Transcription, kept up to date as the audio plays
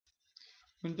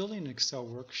When building an Excel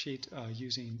worksheet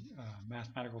using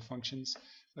mathematical functions,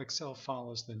 Excel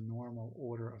follows the normal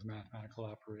order of mathematical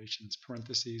operations,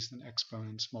 parentheses, then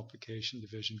exponents, multiplication,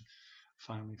 division,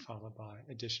 finally followed by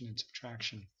addition and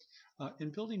subtraction.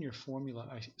 In building your formula,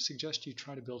 I suggest you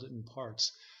try to build it in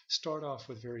parts. Start off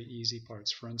with very easy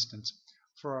parts. For instance,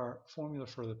 for our formula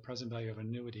for the present value of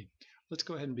annuity, let's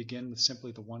go ahead and begin with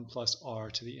simply the 1 plus r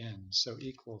to the n. So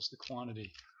equals the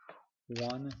quantity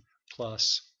 1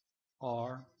 plus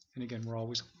r, and again we're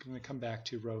always going to come back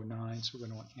to row 9, so we're going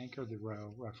to want to anchor the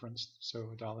row reference, so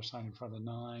a dollar sign in front of the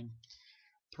 9,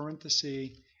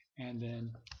 parenthesis, and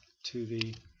then to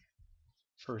the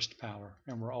first power,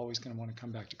 and we're always going to want to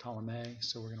come back to column A,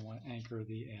 so we're going to want to anchor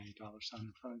the A, dollar sign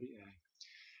in front of the A.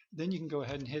 Then you can go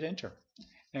ahead and hit enter,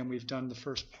 and we've done the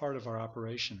first part of our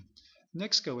operation.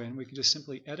 Next go in, we can just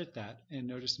simply edit that, and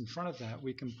notice in front of that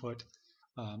we can put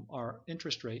our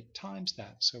interest rate times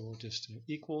that. So we'll just do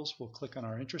equals, we'll click on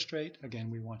our interest rate. Again,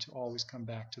 we want to always come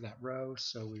back to that row,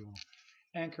 so we will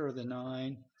anchor the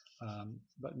 9,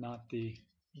 but not the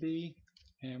B,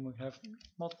 and we have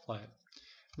multiply it.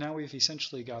 Now we've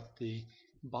essentially got the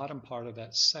bottom part of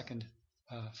that second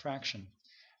fraction.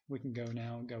 We can go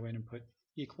now and go in and put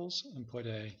equals and put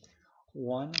a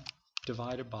 1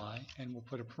 divided by, and we'll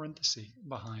put a parenthesis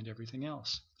behind everything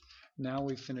else. Now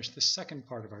we've finished the second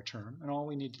part of our term, and all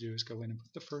we need to do is go in and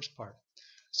put the first part.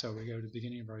 So we go to the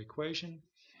beginning of our equation,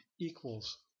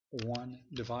 equals 1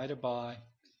 divided by,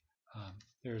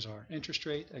 there's our interest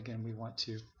rate. Again, we want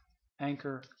to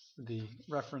anchor the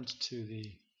reference to the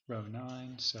row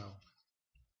 9, so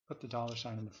put the dollar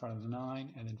sign in the front of the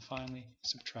 9, and then finally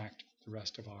subtract the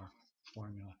rest of our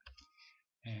formula.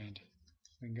 And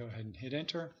we can go ahead and hit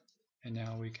enter, and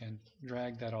now we can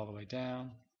drag that all the way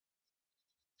down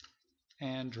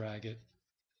and drag it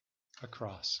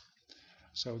across.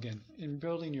 So again, in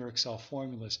building your Excel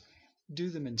formulas, do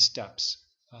them in steps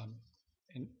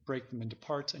and break them into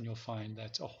parts, and you'll find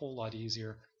that's a whole lot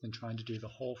easier than trying to do the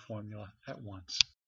whole formula at once.